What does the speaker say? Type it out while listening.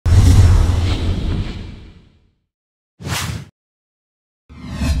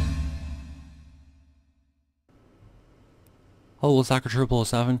Hello, it's Dr.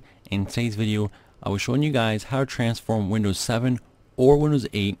 7. In today's video, I was showing you guys how to transform Windows 7 or Windows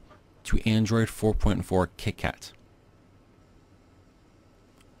 8 to Android 4.4 KitKat.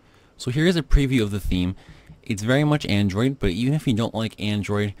 So here's a preview of the theme. It's very much Android, but even if you don't like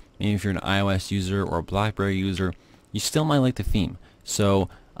Android, maybe if you're an iOS user or a BlackBerry user, you still might like the theme. So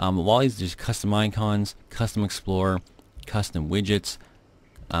a lot of these are just custom icons, custom Explorer, custom widgets.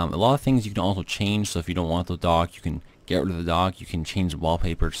 A lot of things you can also change. So if you don't want the dock, you can get rid of the dock, you can change the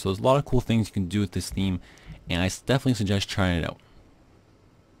wallpaper. So there's a lot of cool things you can do with this theme, and I definitely suggest trying it out.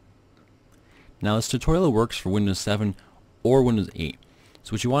 Now this tutorial works for Windows 7 or Windows 8.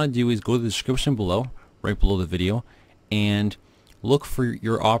 So what you want to do is go to the description below, right below the video, and look for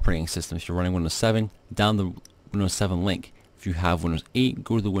your operating system. If you're running Windows 7, download the Windows 7 link. If you have Windows 8,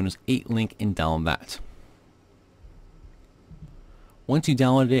 go to the Windows 8 link and download that. Once you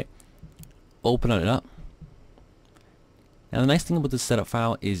download it, open it up. Now the nice thing about this setup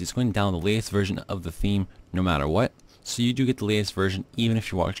file is it's going to download the latest version of the theme no matter what. So you do get the latest version even if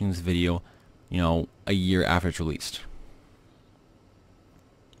you're watching this video, a year after it's released.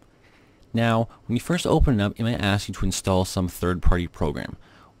 Now, when you first open it up, it might ask you to install some third-party program.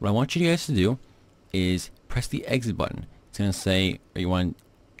 What I want you guys to do is press the exit button. It's going to say, you want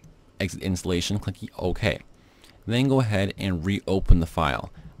exit installation, click OK. Then go ahead and reopen the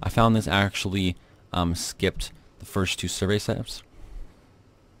file. I found this actually skipped the first two survey setups.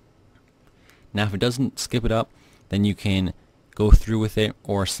 Now if it doesn't skip it up, then you can go through with it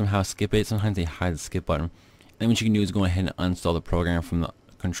or somehow skip it. Sometimes they hide the skip button. And then what you can do is go ahead and uninstall the program from the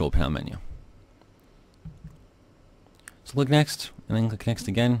control panel menu. So click next and then click next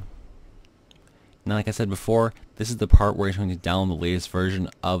again. Now like I said before, this is the part where you're going to download the latest version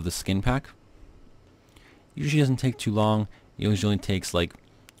of the skin pack. Usually doesn't take too long. It usually only takes like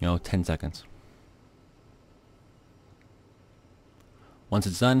 10 seconds. Once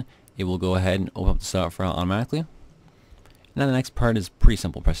it's done, it will go ahead and open up the setup file automatically. Now the next part is pretty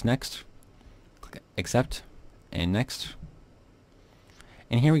simple. Press next, click accept, and next.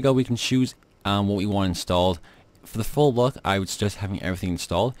 And here we go. We can choose what we want installed. For the full look, I would suggest having everything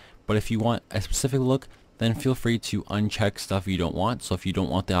installed. But if you want a specific look, then feel free to uncheck stuff you don't want. So if you don't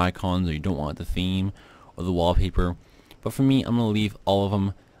want the icons or you don't want the theme or the wallpaper. But for me, I'm going to leave all of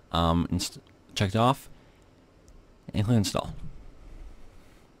them checked off and click install.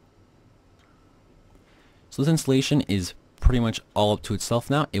 So this installation is pretty much all up to itself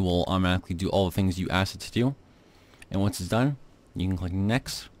now. It will automatically do all the things you asked it to do. And once it's done, you can click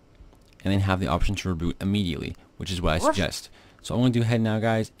next and then have the option to reboot immediately, which is what I suggest. So what I'm going to do ahead now,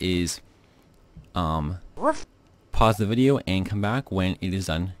 guys, is pause the video and come back when it is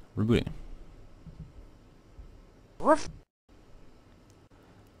done rebooting.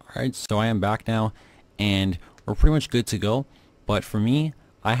 Alright, so I am back now and we're pretty much good to go. But for me,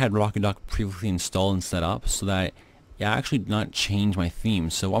 I had Rocket Dock previously installed and set up so that it actually did not change my theme.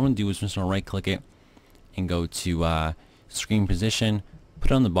 So what I'm going to do is just going to right click it and go to screen position,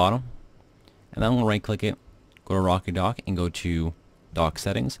 put it on the bottom, and then I'm going to right click it, go to Rocket Dock and go to dock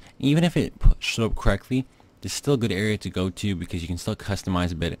settings. Even if it showed up correctly, there's still a good area to go to because you can still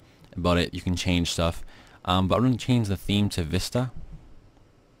customize a bit about it. You can change stuff. But I'm going to change the theme to Vista.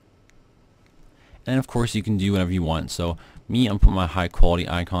 And of course you can do whatever you want. So me, I'm putting my high quality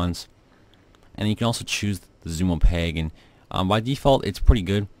icons, and you can also choose the zoom opeg, and by default it's pretty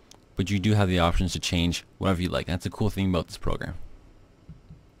good, but you do have the options to change whatever you like. That's a cool thing about this program.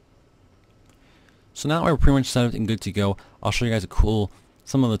 So now we're pretty much set up and good to go. I'll show you guys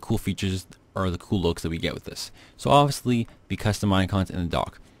some of the cool features or the cool looks that we get with this. So obviously the custom icons in the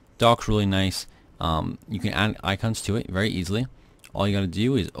dock. Dock's really nice. You can add icons to it very easily. All you got to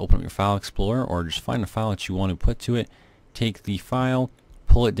do is open up your file explorer or just find a file that you want to put to it. Take the file,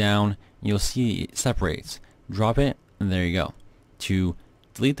 pull it down, you'll see it separates. Drop it, and there you go. To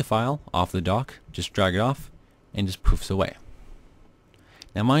delete the file off the dock, just drag it off, and just poofs away.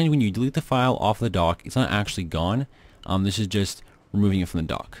 Now mind you, when you delete the file off the dock, it's not actually gone. This is just removing it from the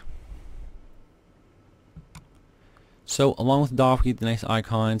dock. So along with the dock, we get the nice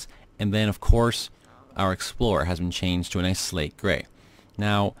icons, and then of course, our Explorer has been changed to a nice slate gray.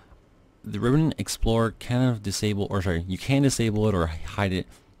 Now, the ribbon Explorer you can disable it or hide it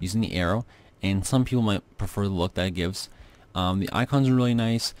using the arrow, and some people might prefer the look that it gives. The icons are really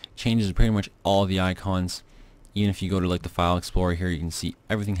nice, changes pretty much all the icons. Even if you go to like the File Explorer here, you can see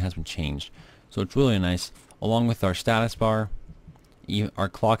everything has been changed. So it's really nice. Along with our status bar, our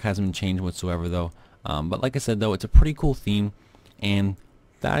clock hasn't been changed whatsoever though. But like I said though, it's a pretty cool theme, and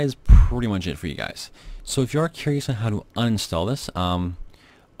that is pretty much it for you guys. So if you are curious on how to uninstall this,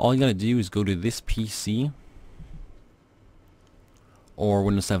 all you gotta do is go to this PC or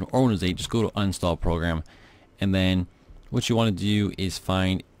Windows 7 or Windows 8, just go to uninstall program, and then what you want to do is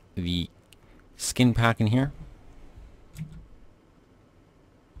find the skin pack in here,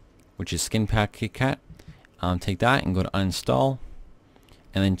 which is skin pack KitKat. Take that and go to uninstall,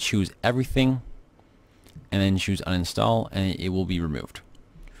 and then choose everything, and then choose uninstall, and it will be removed.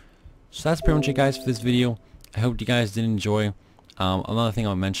 So that's pretty much it, guys, for this video. I hope you guys did enjoy. Another thing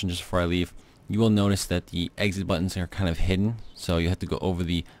I'll mention just before I leave, you will notice that the exit buttons are kind of hidden, so you have to go over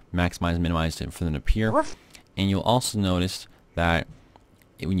the maximize, minimize for them to appear. And you'll also notice that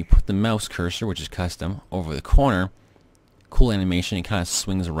when you put the mouse cursor, which is custom, over the corner, cool animation, it kind of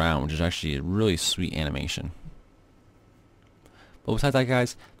swings around, which is actually a really sweet animation. But besides that,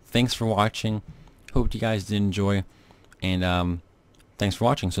 guys, thanks for watching. Hope you guys did enjoy, and thanks for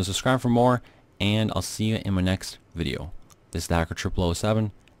watching. So subscribe for more, and I'll see you in my next video. This is the Hacker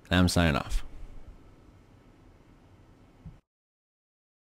 0007, and I'm signing off.